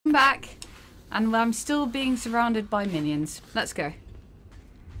I'm back. And I'm still being surrounded by minions. Let's go.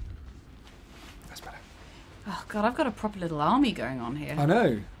 That's better. Oh god, I've got a proper little army going on here. I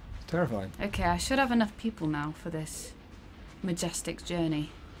know. It's terrifying. Okay, I should have enough people now for this majestic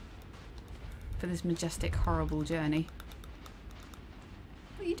journey. For this majestic, horrible journey.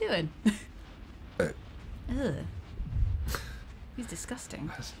 What are you doing? Ugh. He's disgusting.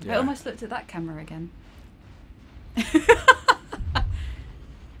 Yeah. I almost looked at that camera again.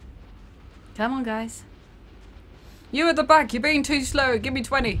 Come on, guys. You at the back, you're being too slow. Give me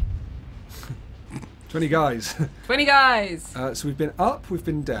 20. 20 guys. 20 guys. So we've been up, we've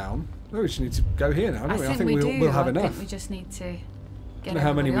been down. Oh, we just need to go here now, don't we? I think we'll have enough. I think we just need to get I don't know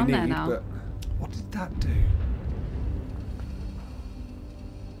how many we on need, there now. but what did that do?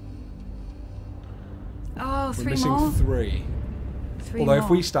 Oh, We're 3 missing more? 3. 3 Although more. if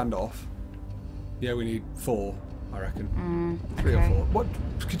we stand off, yeah, we need 4, I reckon. 3 or okay. 4. What?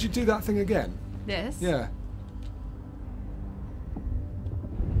 Could you do that thing again? This? Yeah.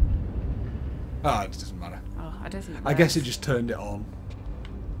 Ah, it doesn't matter. Oh, I don't think it I guess it works. just turned it on.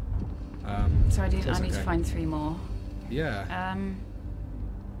 So I need that's to okay. find 3 more. Yeah.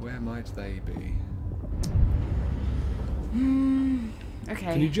 Where might they be?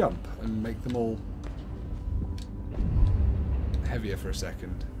 Okay. Can you jump and make them all heavier for a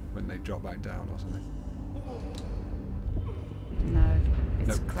second when they drop back down or something? No,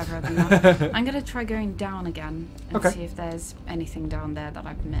 it's Nope. cleverer than that. I'm going to try going down again and Okay. see if there's anything down there that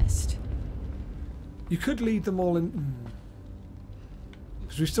I've missed. You could lead them all in,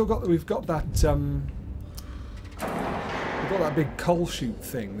 because we've got that big coal chute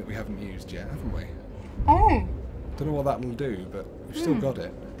thing that we haven't used yet, haven't we? Oh. Don't know what that'll do, but we've still got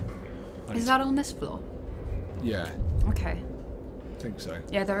it. Is that on this floor? Yeah, Okay. I think so.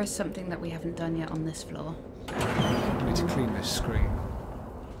 Yeah, there is something that we haven't done yet on this floor. We need to clean this screen.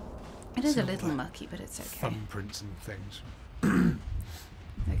 It is a Some little like mucky, but it's okay. Thumbprints and things.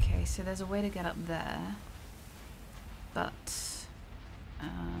 Okay, so there's a way to get up there, but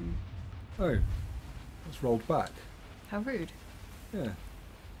Oh, it's rolled back. how rude. Yeah.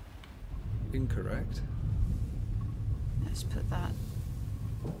 Incorrect. Let's put that.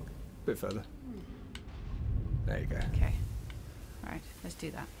 Bit further. There you go. Okay. Right, let's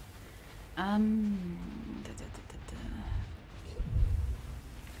do that.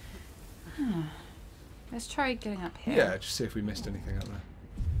 Let's try getting up here. Yeah, just see if we missed anything up there.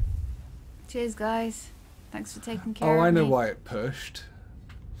 Cheers, guys. Thanks for taking care of Oh, me. I know why it pushed.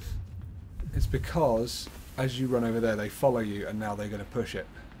 It's because as you run over there, they follow you, and now they're going to push it.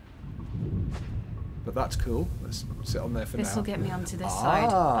 But that's cool. Let's sit on there for now. This will get me onto this side.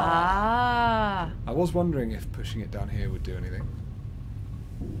 I was wondering if pushing it down here would do anything.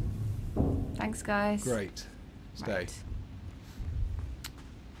 Thanks, guys. Great. Stay. Right.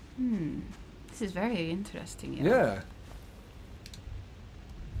 This is very interesting. Yeah.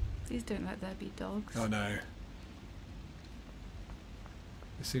 Please don't let there be dogs. Oh no.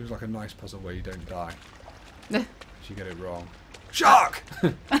 It seems like a nice puzzle where you don't die. If you get it wrong. Shark!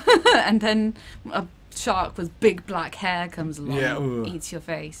 And then a shark with big black hair comes along Yeah, and ooh. eats your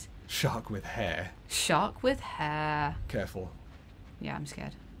face. Shark with hair. Shark with hair. Careful. Yeah, I'm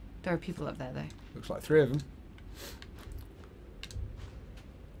scared. There are people up there, though. Looks like 3 of them.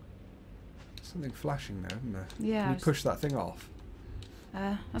 Something flashing there, isn't there? Yeah. Can you push that thing off?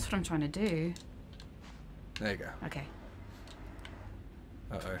 That's what I'm trying to do. There you go. Okay.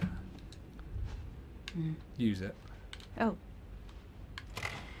 Uh-oh. Use it. Oh. I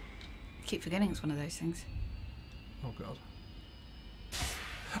keep forgetting it's one of those things. Oh god.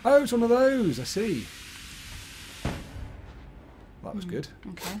 Oh, it's one of those! I see. That was good.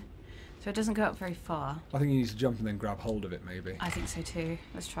 Okay. So it doesn't go up very far. I think you need to jump and then grab hold of it, maybe. I think so too.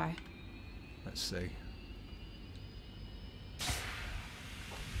 Let's try. Let's see.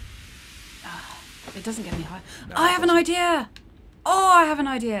 It doesn't get any higher. No, I it have an doesn't. idea! Oh, I have an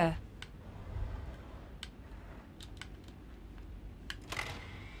idea!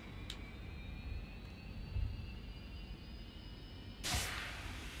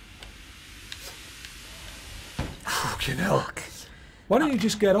 Fucking hell. Why don't you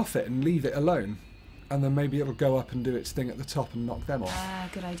just get off it and leave it alone? And then maybe it'll go up and do its thing at the top and knock them off. Ah,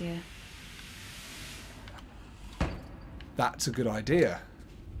 good idea. That's a good idea.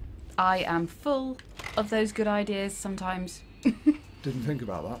 I am full of those good ideas sometimes. Didn't think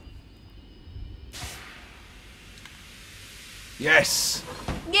about that. Yes!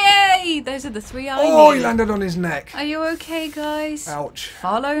 Yay! Those are the 3 I Oh, need. he landed on his neck. Are you okay, guys? Ouch.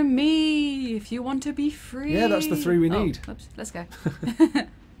 Follow me if you want to be free. Yeah, that's the 3 we need. Oops, let's go.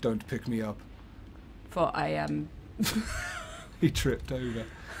 Don't pick me up. For I am... He tripped over.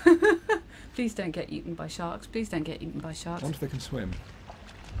 Please don't get eaten by sharks. Please don't get eaten by I sharks. wonder if they can swim.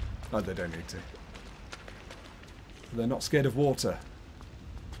 Oh, they don't need to. They're not scared of water.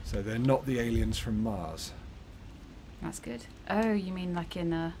 So they're not the aliens from Mars. That's good. Oh, you mean like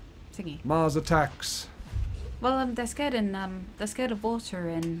in thingy? Mars attacks. Well, they're scared of water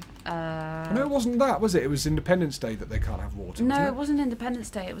in. No, it wasn't that, was it? It was Independence Day that they can't have water. No, wasn't it wasn't Independence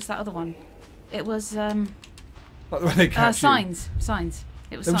Day. It was that other one. It was Like when they catch you. Signs.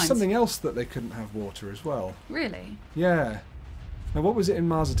 It was There Signs. was something else that they couldn't have water as well. Really? Yeah. Now, what was it in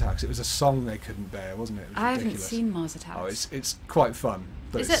Mars Attacks? It was a song they couldn't bear, wasn't it? It was I haven't ridiculous. seen Mars Attacks. Oh, it's quite fun.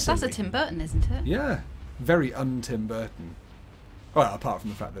 But Is it's it? That's a silly. Tim Burton, isn't it? Yeah. Very un-Tim Burton. Well, apart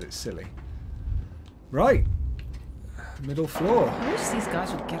from the fact that it's silly. Right. Middle floor. I wish these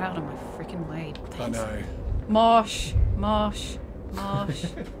guys would get out of my freaking way. I know. Marsh.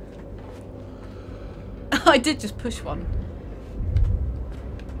 I did just push one.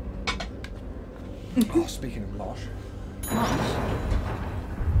 Oh, speaking of Mosh. Marsh.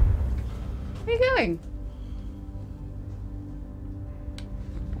 Where are you going?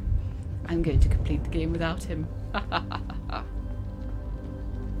 I'm going to complete the game without him.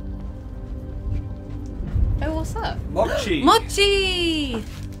 Oh, what's that? Mochi! Mochi!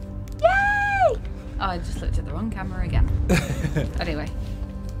 Yay! Oh, I just looked at the wrong camera again. Anyway,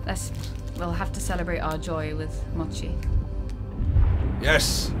 we'll have to celebrate our joy with mochi.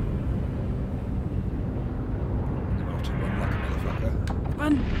 Yes! You'll have to run like a motherfucker.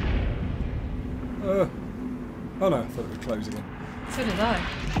 Run! Oh no, I thought it would close again. So did I.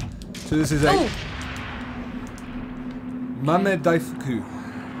 So this is a Mame Daifuku,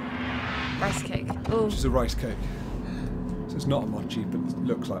 Rice cake. Oh. which is a rice cake. So it's not a mochi, but it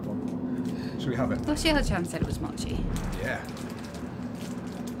looks like one. Should we have it? Well, Sheila-chan said it was mochi. Yeah.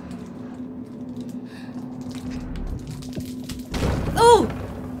 Oh!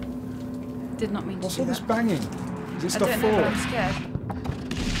 Did not mean to What's do all this that. banging? Is this I stuff don't know, but I'm falling? scared.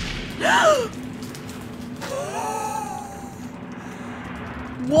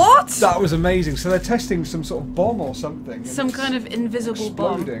 What? That was amazing. So they're testing some sort of bomb or something. and Some it's kind of invisible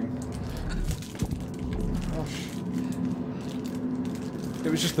bomb. exploding. Gosh.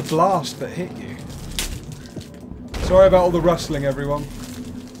 It was just the blast that hit you. Sorry about all the rustling, everyone.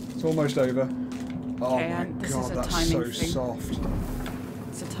 It's almost over. Oh Okay, my this is god, a that's timing so thing. soft.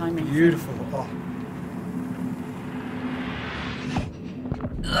 It's a timing Beautiful. Oh. thing.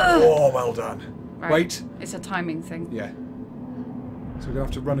 Oh, well done. Right. Wait. It's a timing thing. Yeah. So we're going to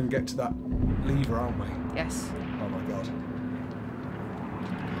have to run and get to that lever, aren't we? Yes. Oh my god.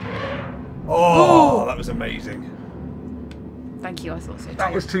 Oh, that was amazing. Thank you, I thought so too.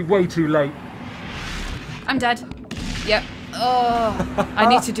 That was way too late. I'm dead. Yep. Oh, I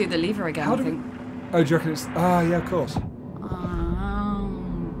need to do the lever again, How I do we... think. Oh, do you reckon it's... Ah, yeah, of course.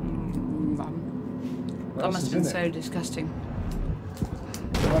 That must have been so disgusting.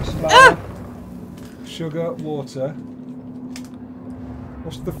 Rice flour, sugar, water.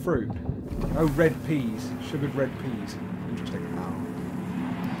 What's the fruit? Oh, red peas. Sugared red peas. Interesting.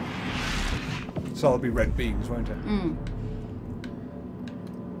 So it'll be red beans, won't it? Mm.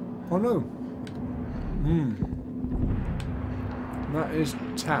 Oh no. That is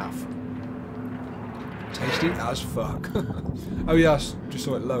taff. Tasty as fuck. Oh yeah, I just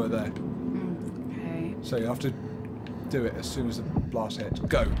saw it lower there. Okay. So you have to do it as soon as the blast hits.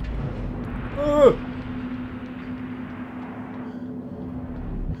 Go. Oh!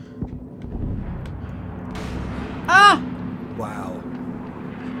 Ah! Wow.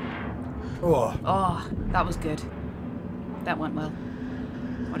 Oh. Oh, that was good. That went well.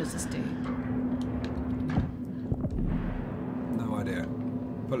 What does this do? No idea.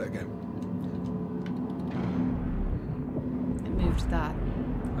 Pull it again. It moved that.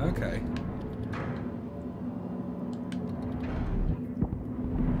 Okay.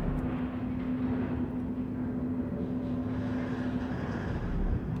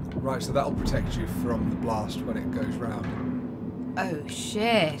 Right, so that'll protect you from the blast when it goes round. Oh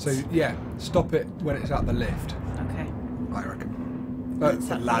shit. So yeah, stop it when it's at the lift, Okay. I reckon. It's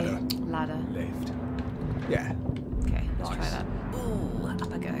The at ladder. Ladder. Lift. Yeah. Okay, let's try Nice. that. Ooh, up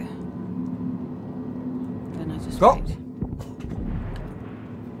I go. Then I just Go. wait.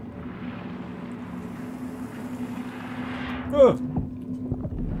 Oh.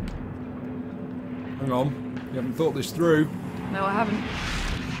 Hang on, you haven't thought this through. No, I haven't.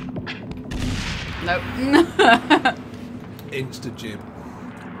 Nope. Insta-jib.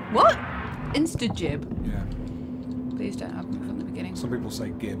 What? Insta-jib? Yeah. Please don't have me from the beginning. Some people say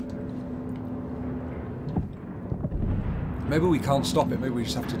gib. Maybe we can't stop it, maybe we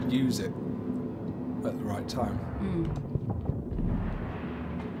just have to use it at the right time.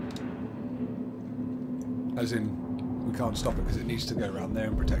 As in, we can't stop it because it needs to go around there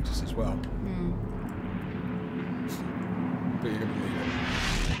and protect us as well. But you're going to leave it.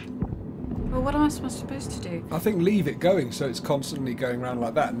 Well, what am I supposed to do? I think leave it going so it's constantly going around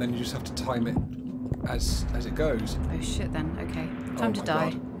like that, and then you just have to time it as it goes. Oh shit then, okay. Time to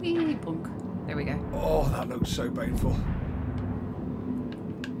die. Whee, bonk. There we go. Oh, that looks so painful.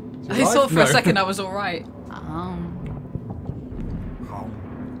 I thought for a second I was alright.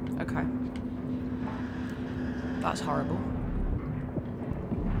 Okay. That's horrible.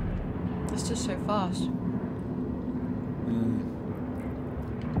 It's just so fast.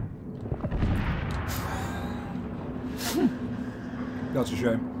 That's a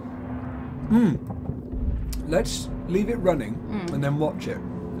shame. Let's leave it running and then watch it.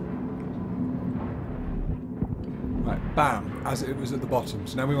 Right, bam, as it was at the bottom.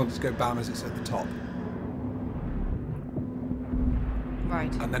 So now we want it to go bam as it's at the top.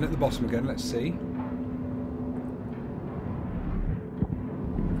 Right. And then at the bottom again, let's see.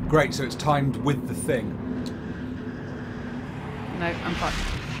 Great, so it's timed with the thing. No, I'm fucked.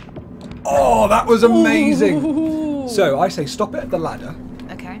 Oh, that was amazing! Ooh. So, I say stop it at the ladder.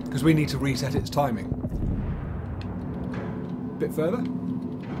 Okay. Because we need to reset its timing. Bit further.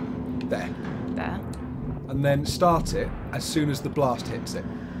 There. There. And then start it as soon as the blast hits it.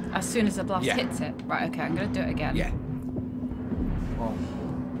 As soon as the blast hits it. Right, okay, I'm going to do it again. Yeah. Oh.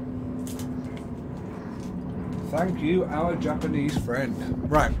 Thank you, our Japanese friend.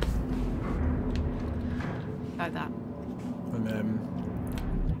 Right. Like that. And then...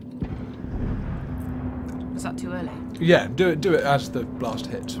 Was that too early? Yeah, do it as the blast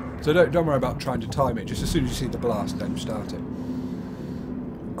hits. So don't worry about trying to time it. Just as soon as you see the blast, then start it.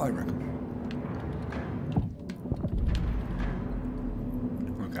 I reckon.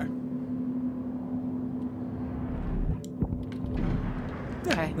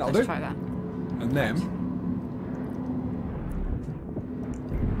 Okay, that'll let's do. try that. And then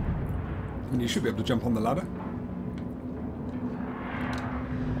you should be able to jump on the ladder.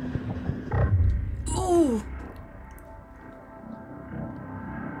 Ooh!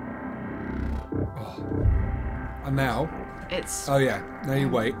 Oh. And now It's... oh yeah, now you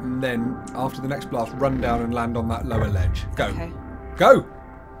wait, and then after the next blast, run down and land on that lower ledge. Go. Okay. Go!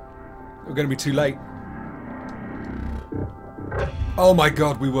 We're going to be too late. Oh my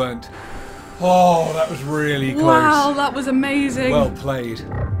god, we weren't. Oh, that was really close. Wow, that was amazing. Well played.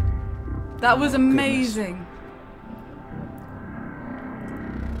 That was amazing.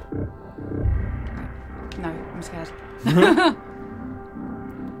 No, I'm scared.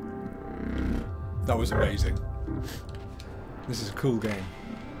 That was amazing. This is a cool game.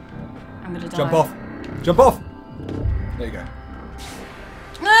 I'm gonna die. Jump off. Jump off! There you go.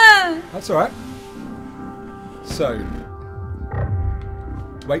 Ah! That's alright. So.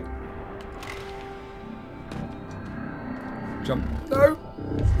 Wait. Jump. No!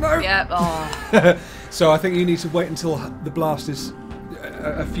 No! Yep. Oh. So I think you need to wait until the blast is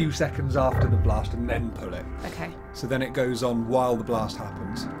a few seconds after the blast and then pull it. Okay. So then it goes on while the blast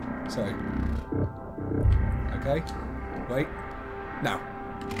happens. So. Okay. Wait. Now.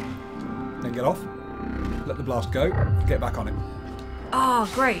 Then get off. Let the blast go. Get back on it.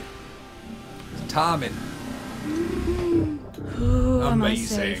 Oh, great. Timing. Ooh, am I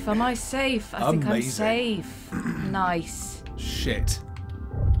Amazing. safe? Am I safe? I think I'm Amazing. safe. Nice. Shit.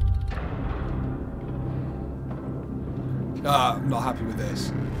 I'm not happy with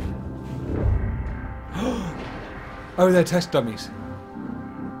this. Oh, they're test dummies.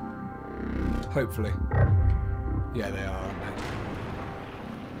 Hopefully. Yeah, they are, aren't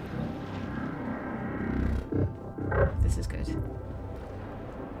they? This is good.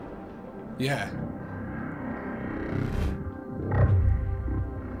 Yeah.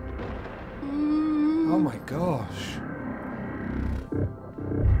 Oh my gosh.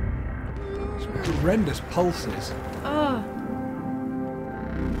 It's horrendous pulses. Oh.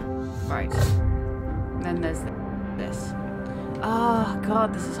 Right. And then there's this. Oh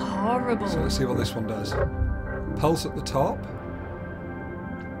god, this is horrible. So let's see what this one does. Pulse at the top.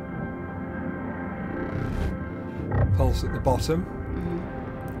 Pulse at the bottom.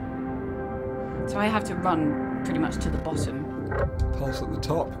 So I have to run pretty much to the bottom. Pulse at the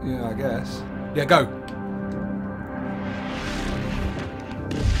top. Yeah, I guess. Yeah, go.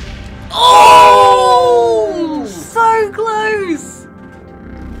 Oh! So close!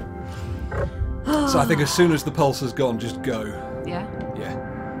 So I think as soon as the pulse has gone, just go. Yeah? Yeah.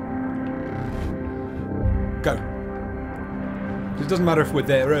 Go. It doesn't matter if we're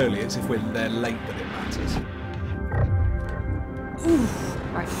there early, it's if we're there late that it matters. Ooh.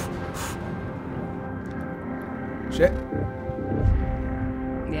 Right. Shit.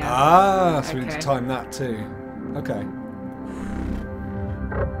 Yeah. Ah, so we need to time that too. Okay.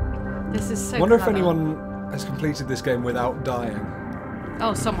 This is so Wonder clever. if anyone has completed this game without dying.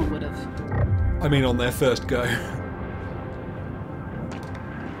 Oh, someone would have. I mean, on their first go.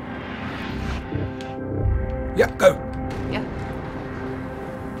 Yep, go. Yeah.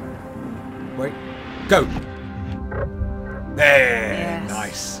 Wait. Go. There. Yes.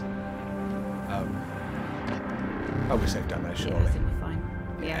 Nice. Oh, we're safe down there, Yeah, I surely. think we're fine.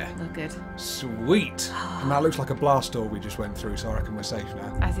 Yeah, Yeah. look good. Sweet. And that looks like a blast door we just went through, so I reckon we're safe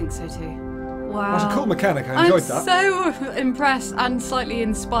now. I think so too. Wow. That's a cool mechanic. I enjoyed I'm that. so impressed and slightly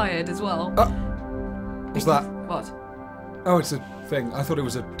inspired as well. What's that? What? Oh, it's a thing. I thought it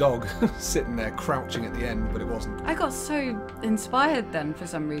was a dog sitting there crouching at the end, but it wasn't. I got so inspired then for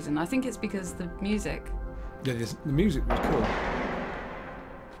some reason. I think it's because the music. Yeah, the music was cool.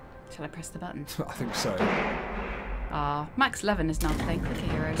 Shall I press the button? I think so. Ah, Max Levin is now playing Clicker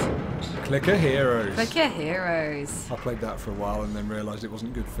Heroes. Clicker Heroes. Clicker Heroes. I played that for a while and then realised it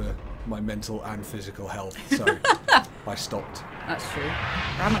wasn't good for my mental and physical health, so I stopped. That's true.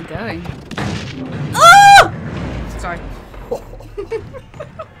 Where am I going? Oh! Sorry.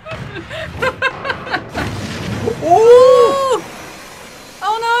 Oh!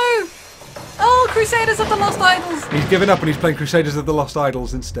 Oh no! Oh, Crusaders of the Lost Idols! He's given up and he's playing Crusaders of the Lost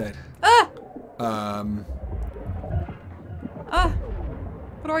Idols instead. Ah! Ah,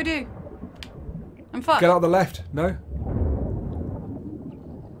 What do I do? I'm fucked. get out the left. No?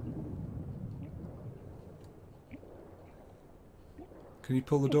 Can you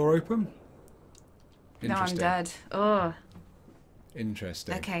pull the door open? No, I'm Interesting. dead. Oh.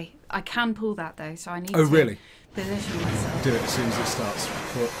 Interesting. Okay, I can pull that though, so I need Oh, to really? position myself. Do it as soon as it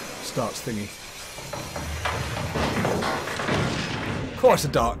starts thingy. Quite a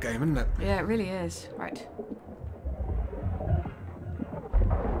dark game, isn't it? Yeah, it really is. Right.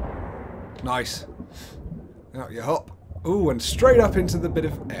 Nice. Out you hop. Ooh, and straight up into the bit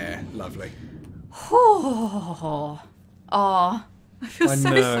of air. Lovely. Oh, I feel I so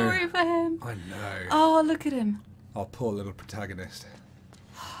know. sorry for him. I know. Oh, look at him. Our poor little protagonist.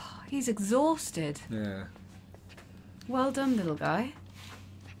 He's exhausted. Yeah. Well done, little guy.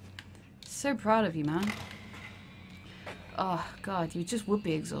 So proud of you, man. Oh, God, you just would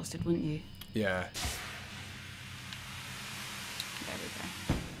be exhausted, wouldn't you? Yeah. There we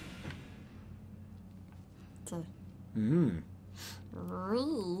go. Mmm.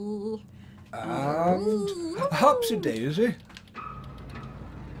 And hopsy-daisy.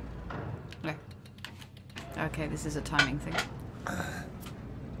 No. Okay, this is a timing thing.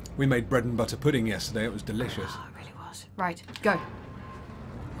 We made bread and butter pudding yesterday. It was delicious. Oh, it really was. Right, go.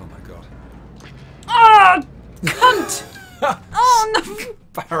 Oh my god. Ah, cunt! Oh, no!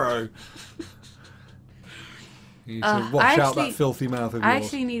 Barrow. You need to watch out that filthy mouth of yours. I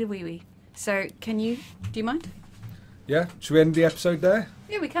actually need a wee-wee. So, do you mind? Yeah? Should we end the episode there?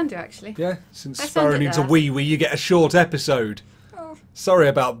 Yeah, we can do, actually. Yeah? Since Let's Sparrow end it needs a there. wee-wee, you get a short episode. Oh, Sorry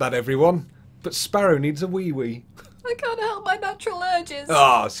about that, everyone. But Sparrow needs a wee-wee. I can't help my natural urges.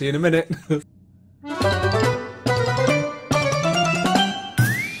 Ah, see you in a minute.